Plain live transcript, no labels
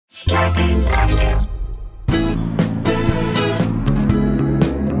Scarpins Avenue.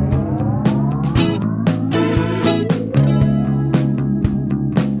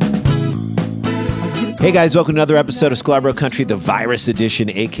 Hey guys, welcome to another episode of Scarborough Country, the virus edition,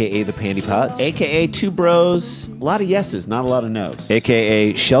 a.k.a. the Pandy Pods. AKA two bros, a lot of yeses, not a lot of nos.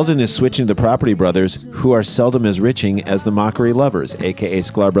 A.k.a. Sheldon is switching to the Property Brothers, who are seldom as riching as the Mockery Lovers. A.k.a.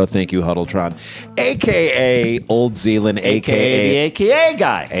 Scarborough, thank you, Huddletron. A.k.a. Old Zealand, AKA the AKA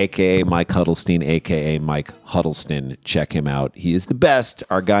guy. A.k.a. Mike Huddleston, a.k.a. Mike Huddleston. Check him out. He is the best,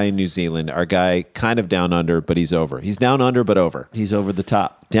 our guy in New Zealand, our guy kind of down under, but he's over. He's down under, but over. He's over the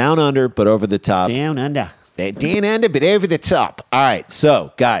top. Down under, but over the top. Down under. Down under, but over the top. All right,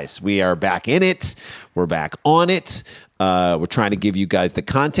 so guys, we are back in it. We're back on it. We're trying to give you guys the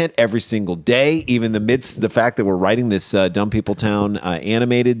content every single day, even amidst the fact that we're writing this Dumb People Town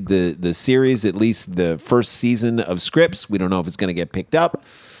animated, the series, at least the first season of scripts. We don't know if it's going to get picked up.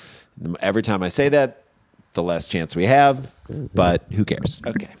 Every time I say that, the less chance we have, but who cares?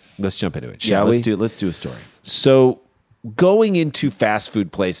 Okay. Let's jump into it, shall we? Let's do a story. So going into fast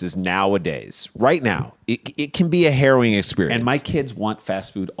food places nowadays, right now, it can be a harrowing experience. And my kids want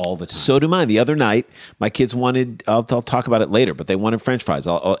fast food all the time. So do mine. The other night, my kids wanted, I'll talk about it later, but they wanted French fries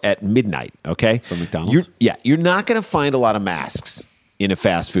at midnight, okay? From McDonald's? You're not going to find a lot of masks in a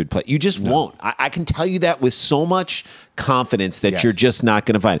fast food place. You just won't. I can tell you that with so much confidence that you're just not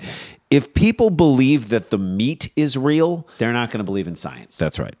going to find it. If people believe that the meat is real, they're not going to believe in science.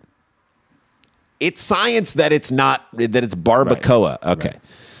 that's right. It's science that it's not, that it's barbacoa. Right. Okay. Right.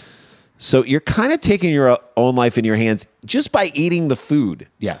 So you're kind of taking your own life in your hands just by eating the food.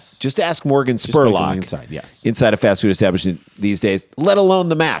 Yes. Just ask Morgan Just by going Spurlock inside, yes. inside a fast food establishment these days, let alone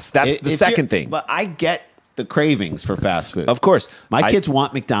the mask. That's the second thing. But I get the cravings for fast food. Of course. My kids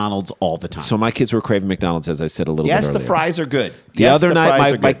want McDonald's all the time. So my kids were craving McDonald's, as I said a little bit earlier. Yes, the fries are good. The other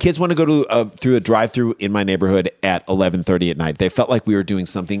night, my kids want to go to through a drive-through in my neighborhood at 11:30 at night. They felt like we were doing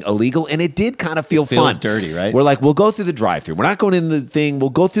something illegal, and it did kind of feel feels fun. dirty, right? We're like, we'll go through the drive-through. We're not going in the thing. We'll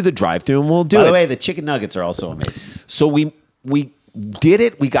go through the drive-through, and we'll do it. By the way, the chicken nuggets are also amazing. So we did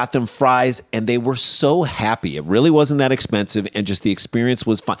it. We got them fries, and they were so happy. It really wasn't that expensive, and just the experience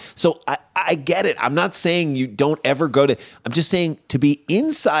was fun. So I get it. I'm not saying you don't ever go to. I'm just saying to be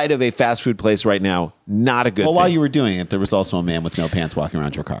inside of a fast food place right now, not a good thing. While you were doing it, there was also a man with no pants walking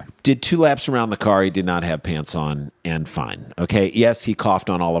around your car. Did 2 laps around the car. He did not have pants on, and fine. Okay. Yes, he coughed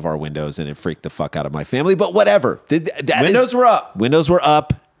on all of our windows, and it freaked the fuck out of my family. But whatever. Windows were up. Windows were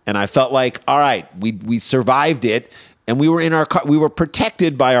up, and I felt like, all right, we survived it. And we were in our car. We were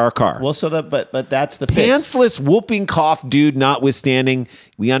protected by our car. Well, so that, but that's the fix. Pantsless whooping cough, dude. Notwithstanding,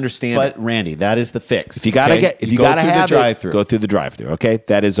 we understand. But Randy, that is the fix. If you gotta have the drive-through. go through the drive-through. Okay,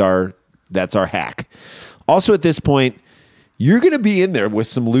 that's our hack. Also, at this point, you're going to be in there with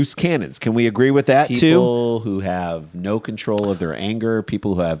some loose cannons. Can we agree with that too? People who have no control of their anger,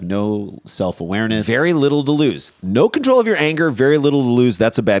 people who have no self-awareness. Very little to lose. No control of your anger, very little to lose.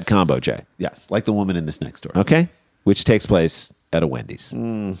 That's a bad combo, Jay. Yes, like the woman in this next story. Okay. Which takes place at a Wendy's.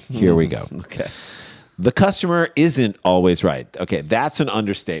 Here we go. Okay. The customer isn't always right. Okay, that's an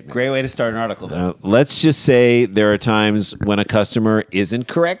understatement. Great way to start an article, though. Let's just say there are times when a customer isn't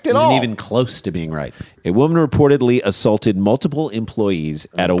correct at all. Isn't even close to being right. A woman reportedly assaulted multiple employees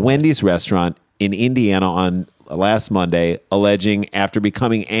at a Wendy's restaurant in Indiana on last Monday, alleging after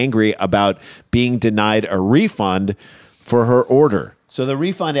becoming angry about being denied a refund for her order. So the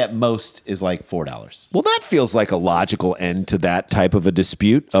refund at most is like $4. Well, that feels like a logical end to that type of a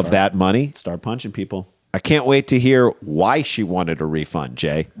dispute of that money. Start punching people. I can't wait to hear why she wanted a refund,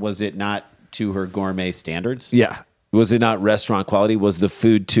 Jay. Was it not to her gourmet standards? Yeah. Was it not restaurant quality? Was the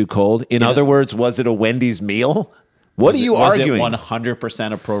food too cold? In other words, was it a Wendy's meal? What are you arguing? Was it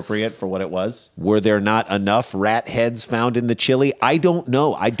 100% appropriate for what it was? Were there not enough rat heads found in the chili? I don't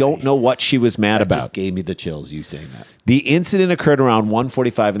know. I don't know what she was mad about. Just gave me the chills, you saying that. The incident occurred around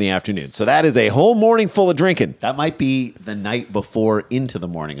 1:45 in the afternoon. So that is a whole morning full of drinking. That might be the night before into the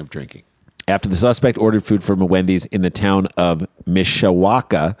morning of drinking. After the suspect ordered food from a Wendy's in the town of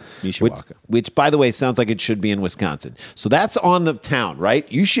Mishawaka, which by the way, sounds like it should be in Wisconsin. So that's on the town,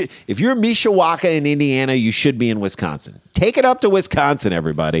 right? You should, if you're Mishawaka in Indiana, you should be in Wisconsin. Take it up to Wisconsin,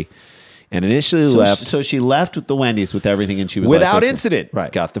 everybody. And initially left. So she left with the Wendy's with everything, and she was without like, incident.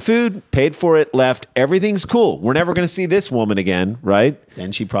 Right. Got the food, paid for it, left. Everything's cool. We're never going to see this woman again, right?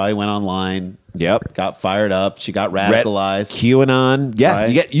 Then she probably went online. Yep. Got fired up. She got radicalized. QAnon. Yeah.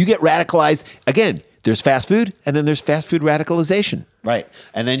 Right. You get radicalized. Again, There's fast food, and then there's fast food radicalization. Right.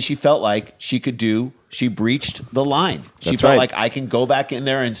 And then she felt like she breached the line. She That's felt right. like I can go back in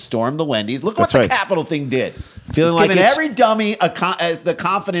there and storm the Wendy's. Look That's what right. the Capitol thing did. Feeling It's like giving it's- every dummy the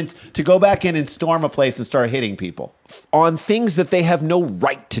confidence to go back in and storm a place and start hitting people. On things that they have no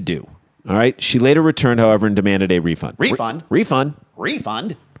right to do. All right. She later returned, however, and demanded a refund. Refund?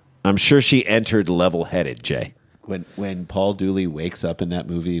 Refund. I'm sure she entered level-headed, Jay. When Paul Dooley wakes up in that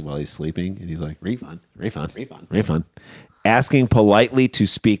movie while he's sleeping and he's like, refund. Asking politely to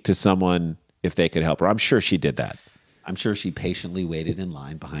speak to someone if they could help her. I'm sure she did that. I'm sure she patiently waited in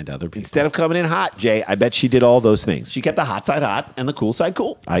line behind other people. Instead of coming in hot, Jay, I bet she did all those things. She kept the hot side hot and the cool side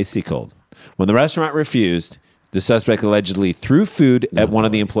cool. Icy cold. When the restaurant refused, the suspect allegedly threw food at one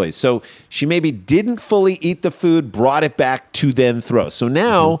of the employees. So she maybe didn't fully eat the food, brought it back to then throw. So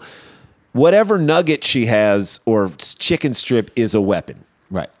now, whatever nugget she has or chicken strip is a weapon.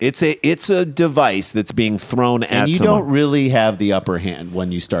 Right. It's a device that's being thrown at And you someone. don't really have the upper hand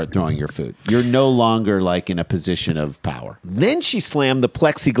when you start throwing your food. You're no longer like in a position of power. Then she slammed the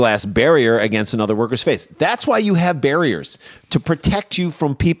plexiglass barrier against another worker's face. That's why you have barriers, to protect you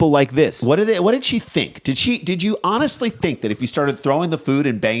from people like this. What did she think? Did you honestly think that if you started throwing the food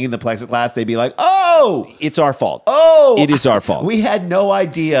and banging the plexiglass, they'd be like, "Oh, It's our fault. oh, It is our fault. We had no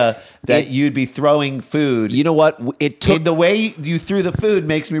idea that you'd be throwing food." You know what? It took The way you threw the food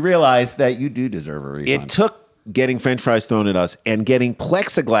makes me realize that you do deserve a refund. It took getting French fries thrown at us and getting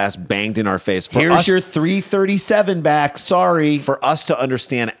plexiglass banged in our face for Here's us, your 337 back. Sorry. for us to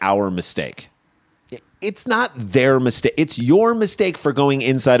understand our mistake. It's not their mistake. It's your mistake for going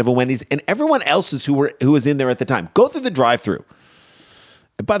inside of a Wendy's and everyone else's who was in there at the time. Go through the drive-through.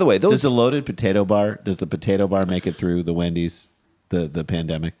 And by the way, Does the potato bar make it through the Wendy's, the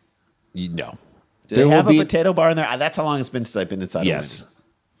pandemic? No. Do they have a potato bar in there? That's how long it's been since I've been inside. Yes.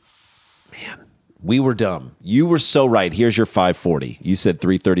 Man, we were dumb. You were so right. Here's your 540. You said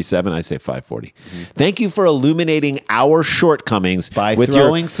 337. I say 540. Thank you for illuminating our shortcomings By with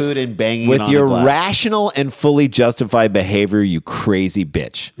throwing food and banging it with on your the glass. rational and fully justified behavior, you crazy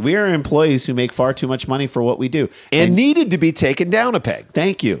bitch. We are employees who make far too much money for what we do, And needed to be taken down a peg.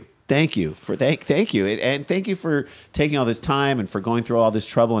 thank you. Thank you, and thank you for taking all this time and for going through all this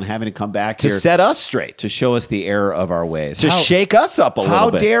trouble and having to come back To here set us straight. to show us the error of our ways. To shake us up a How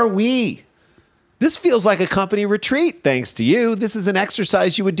little bit. dare we? This feels like a company retreat, thanks to you. This is an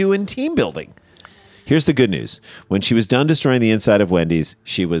exercise you would do in team building. Here's the good news. When she was done destroying the inside of Wendy's,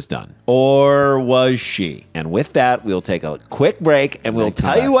 she was done. Or was she? And with that, we'll take a quick break and we'll Thank you,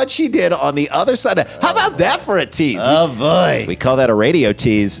 tell you Doc. what she did on the other side. How about that for a tease? Oh boy. We call that a radio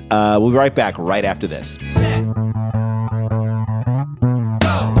tease. We'll be right back right after this.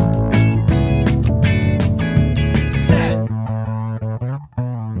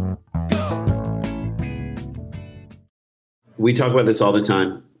 We talk about this all the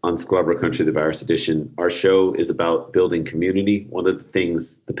time on Scarborough Country, the Virus Edition. Our show is about building community. One of the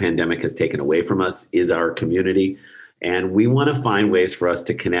things the pandemic has taken away from us is our community. And we want to find ways for us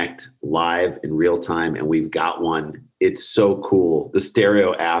to connect live in real time. And we've got one. It's so cool. The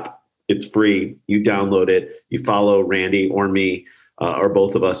Stereo app, it's free. You download it. You follow Randy or me or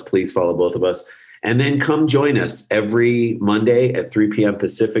both of us. Please follow both of us. And then come join us every Monday at 3 p.m.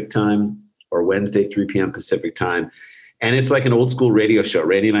 Pacific time or Wednesday, 3 p.m. Pacific time. And it's like an old school radio show.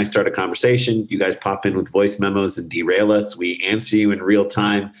 Randy and I start a conversation. You guys pop in with voice memos and derail us. We answer you in real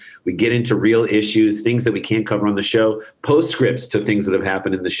time. We get into real issues, things that we can't cover on the show, postscripts to things that have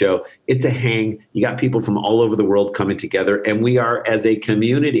happened in the show. It's a hang. You got people from all over the world coming together. And we are, as a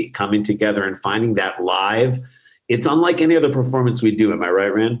community, coming together and finding that live. It's unlike any other performance we do. Am I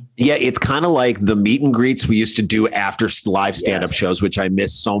right, Rand? Yeah, it's kind of like the meet and greets we used to do after live stand-up Yes. shows, which I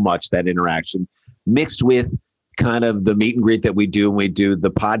miss so much, that interaction, mixed with kind of the meet and greet that we do when we do the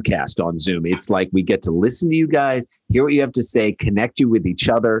podcast on Zoom. It's like we get to listen to you guys, hear what you have to say, connect you with each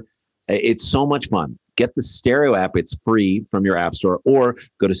other. It's so much fun. Get the Stereo app. It's free from your app store, or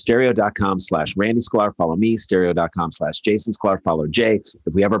go to stereo.com/Randy Sklar. Follow me, stereo.com/Jason Sklar. Follow Jay.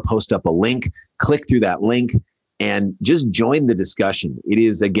 If we ever post up a link, click through that link and just join the discussion. It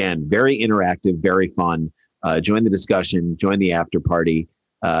is, again, very interactive, very fun. Join the discussion, join the after party.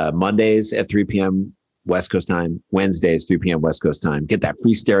 Mondays at 3 p.m. West Coast time, Wednesdays, 3 p.m. West Coast time. Get that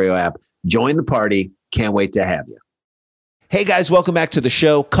free Stereo app. Join the party. Can't wait to have you. Hey guys, welcome back to the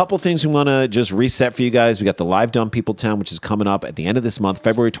show. Couple things we want to just reset for you guys. We got the live Dumb People Town, which is coming up at the end of this month,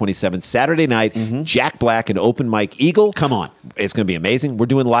 February 27th, Saturday night. Jack Black and Open Mike Eagle. Come on. It's going to be amazing. We're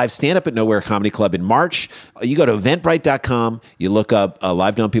doing live stand-up at Nowhere Comedy Club in March. You go to eventbrite.com, you look up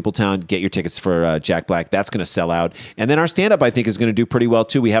Live Dumb People Town, get your tickets for Jack Black. That's going to sell out. And then our stand-up, I think, is going to do pretty well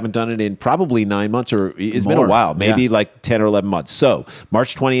too. We haven't done it in probably 9 months, or it's been a while, maybe like 10 or 11 months. So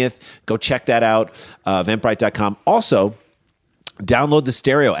March 20th, go check that out, eventbrite.com. Also, download the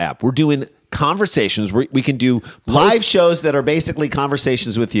Stereo app. We're doing conversations. We can do Live shows that are basically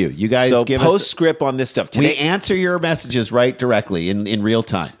conversations with you. You guys so give postscript on this stuff. we answer your messages right directly in real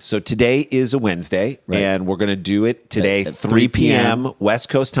time. So today is a Wednesday, and we're going to do it today, At 3 p.m. West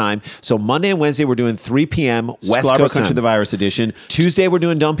Coast time. So Monday and Wednesday, we're doing 3 p.m. West Scarborough Coast Country time. the Virus edition. Tuesday, we're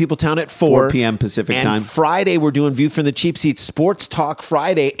doing Dumb People Town at 4 p.m. Pacific and time. Friday, we're doing View from the Cheap Seats, Sports Talk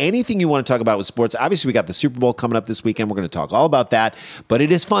Friday. Anything you want to talk about with sports. Obviously, we got the Super Bowl coming up this weekend. We're going to talk all about that, but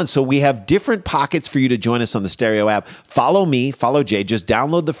it is fun. So we have different pockets for you to join us on the Stereo app. Follow me, follow Jay. Just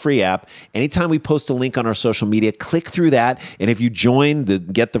download the free app. Anytime we post a link on our social media, click through that. And if you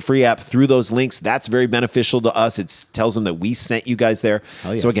get the free app through those links, that's very beneficial to us. It tells them that we sent you guys there.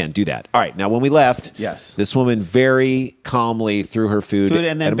 Oh, yes. So again, do that. All right. Now, when we left, Yes. this woman very calmly threw her food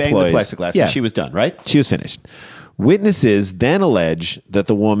And then at banged the employees. plexiglass. Yeah. And she was done, right? She was finished. Witnesses then allege that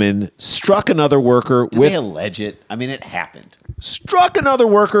the woman struck another worker Did with they allege it? I mean, it happened.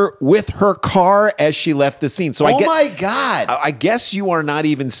 with her car as she left the scene. So my God. I guess you are not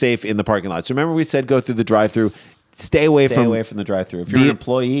even safe in the parking lot. So remember we said go through the drive-through. Stay away from the drive-through. If you're an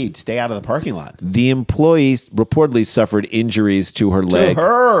employee, stay out of the parking lot. the employee reportedly suffered injuries to her leg. To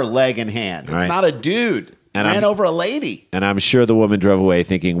her leg and hand. It's Right. not a dude. And Ran I'm- over a lady. And I'm sure the woman drove away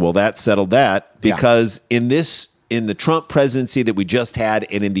thinking, well, that settled that. Yeah. Because in the Trump presidency that we just had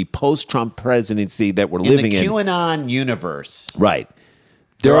and in the post-Trump presidency that we're living in in. the QAnon universe, Right.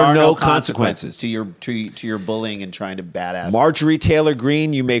 There are no consequences. to your bullying and trying to badass. Marjorie Taylor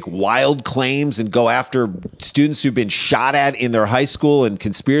Greene, you make wild claims and go after students who've been shot at in their high school and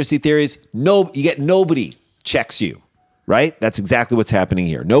conspiracy theories. No, you get nobody checks you, right? That's exactly what's happening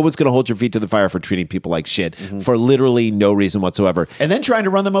here. No one's going to hold your feet to the fire for treating people like shit for literally no reason whatsoever. and then trying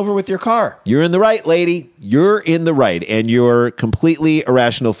to run them over with your car. You're in the right, lady. You're in the right, and your completely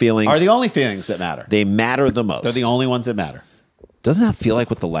irrational feelings Are the only feelings that matter. they matter the most. They're the only ones that matter. Doesn't that feel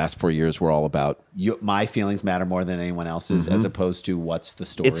like what the last 4 years were all about? My feelings matter more than anyone else's, as opposed to what's the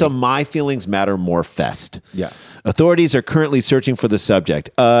story. It's a My Feelings Matter More fest. Yeah. Authorities are currently searching for the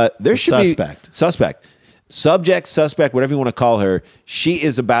subject. There should suspect. be suspect, whatever you want to call her. She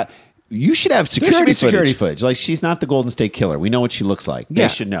is about. You should have There should security be footage. security footage. Like, she's not the Golden State Killer. We know what she looks like. Yeah.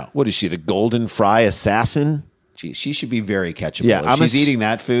 They should know. What is she? The Golden Fry assassin? She should be very catchable. Yeah, if I'm she's ass- eating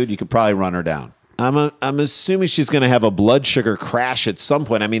that food, you could probably run her down. I'm assuming she's going to have a blood sugar crash at some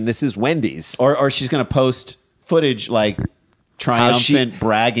point. I mean, this is Wendy's. Or she's going to post footage like triumphant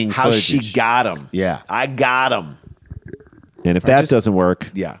bragging How footage. she got him. Yeah. I got him. And if that doesn't work,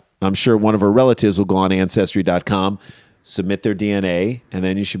 Yeah. I'm sure one of her relatives will go on Ancestry.com, submit their DNA, and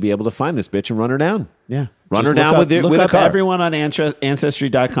then you should be able to find this bitch and run her down. Yeah. Run Just her down look up, with a up car. everyone on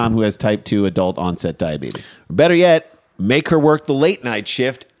Ancestry.com who has type 2 adult onset diabetes. Better yet, make her work the late night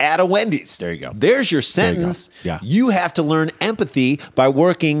shift at a Wendy's. There you go. There's your sentence. Yeah. You have to learn empathy by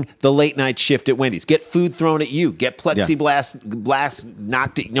working the late night shift at Wendy's. Get food thrown at you. Get plexiglass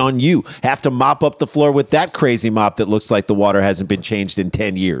knocked on you. Have to mop up the floor with that crazy mop that looks like the water hasn't been changed in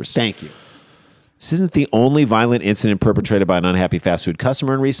 10 years. Thank you. This isn't the only violent incident perpetrated by an unhappy fast food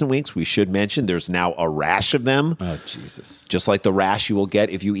customer in recent weeks. We should mention there's now a rash of them. Oh, Jesus. Just like the rash you will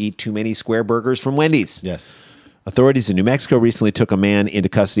get if you eat too many square burgers from Wendy's. Yes. Authorities in New Mexico recently took a man into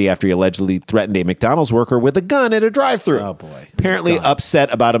custody after he allegedly threatened a McDonald's worker with a gun at a drive-thru. Oh, boy. Apparently Gun.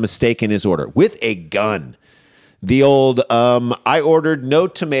 upset about a mistake in his order with a gun. The old, I ordered no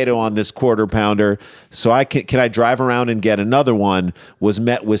tomato on this quarter pounder, so can I drive around and get another one, was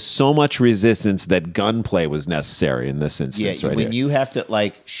met with so much resistance that gunplay was necessary in this instance. Yeah, right when here. you have to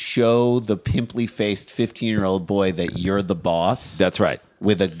like show the pimply-faced 15-year-old boy that you're the boss That's right.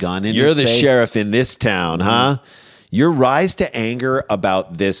 with a gun in You're his the face. sheriff in this town, huh? Your rise to anger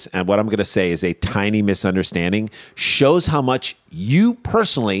about this, and what I'm going to say is a tiny misunderstanding, shows how much you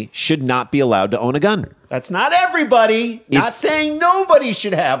personally should not be allowed to own a gun. That's not everybody. Not It's- saying nobody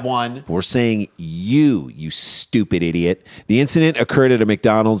should have one. We're saying you stupid idiot. The incident occurred at a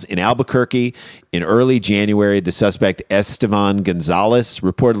McDonald's in Albuquerque in early January. The suspect, Estevan Gonzalez,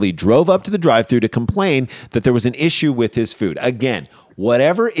 reportedly drove up to the drive-thru to complain that there was an issue with his food. Again,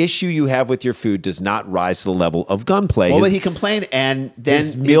 whatever issue you have with your food does not rise to the level of gunplay. Well, His- but he complained, and then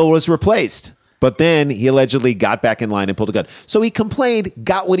his meal was replaced. But then he allegedly got back in line and pulled a gun. So he complained,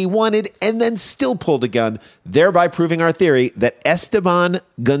 got what he wanted, and then still pulled a gun, thereby proving our theory that Esteban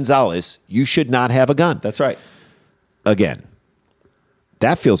Gonzalez, you should not have a gun. That's right. Again,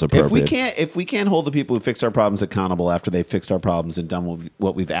 that feels appropriate. If we can't hold the people who fix our problems accountable after they've fixed our problems and done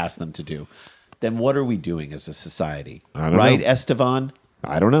what we've asked them to do, then what are we doing as a society? I don't right, know. Esteban?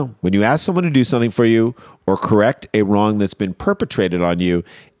 I don't know. When you ask someone to do something for you or correct a wrong that's been perpetrated on you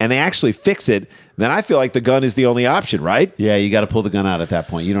and they actually fix it, then I feel like the gun is the only option, right? Yeah, you got to pull the gun out at that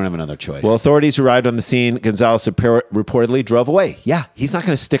point. You don't have another choice. Well, authorities arrived on the scene. Gonzalez reportedly drove away. Yeah, he's not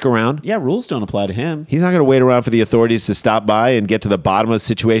going to stick around. yeah, rules don't apply to him. He's not going to wait around for the authorities to stop by and get to the bottom of the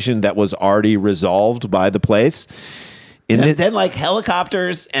situation that was already resolved by the place. And then, like,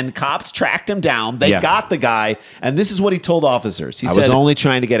 helicopters and cops tracked him down. They got the guy, and this is what he told officers. He I said, was only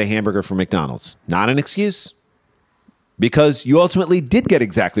trying to get a hamburger from McDonald's. Not an excuse. Because you ultimately did get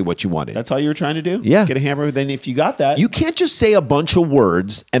exactly what you wanted. that's all you were trying to do? Yeah. Get a hamburger? Then if you got that... You can't just say a bunch of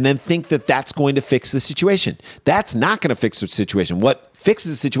words and then think that that's going to fix the situation. That's not going to fix the situation. What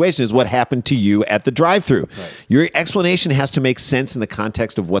fixes the situation is what happened to you at the drive-thru. Right. Your explanation has to make sense in the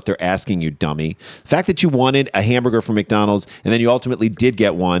context of what they're asking you, dummy. The fact that you wanted a hamburger from McDonald's and then you ultimately did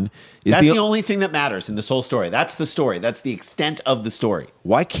get one is That's the only thing that matters in this whole story. That's the story. That's the extent of the story.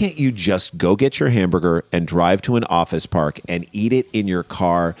 Why can't you just go get your hamburger and drive to an office park and eat it in your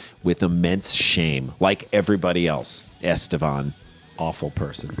car with immense shame like everybody else, Esteban? Awful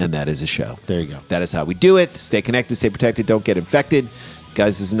person. And that is a show. There you go. That is how we do it. Stay connected, stay protected, don't get infected.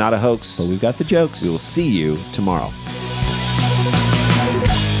 Guys, this is not a hoax. But we've got the jokes. We will see you tomorrow.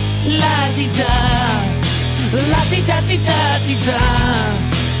 La-ti-da, la-ti-da-ti-da-ti-da,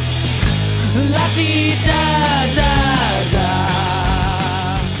 la-ti-da-da-da.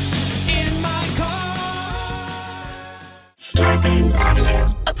 In my car. Starburns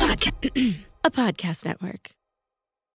Audio, a podcast network.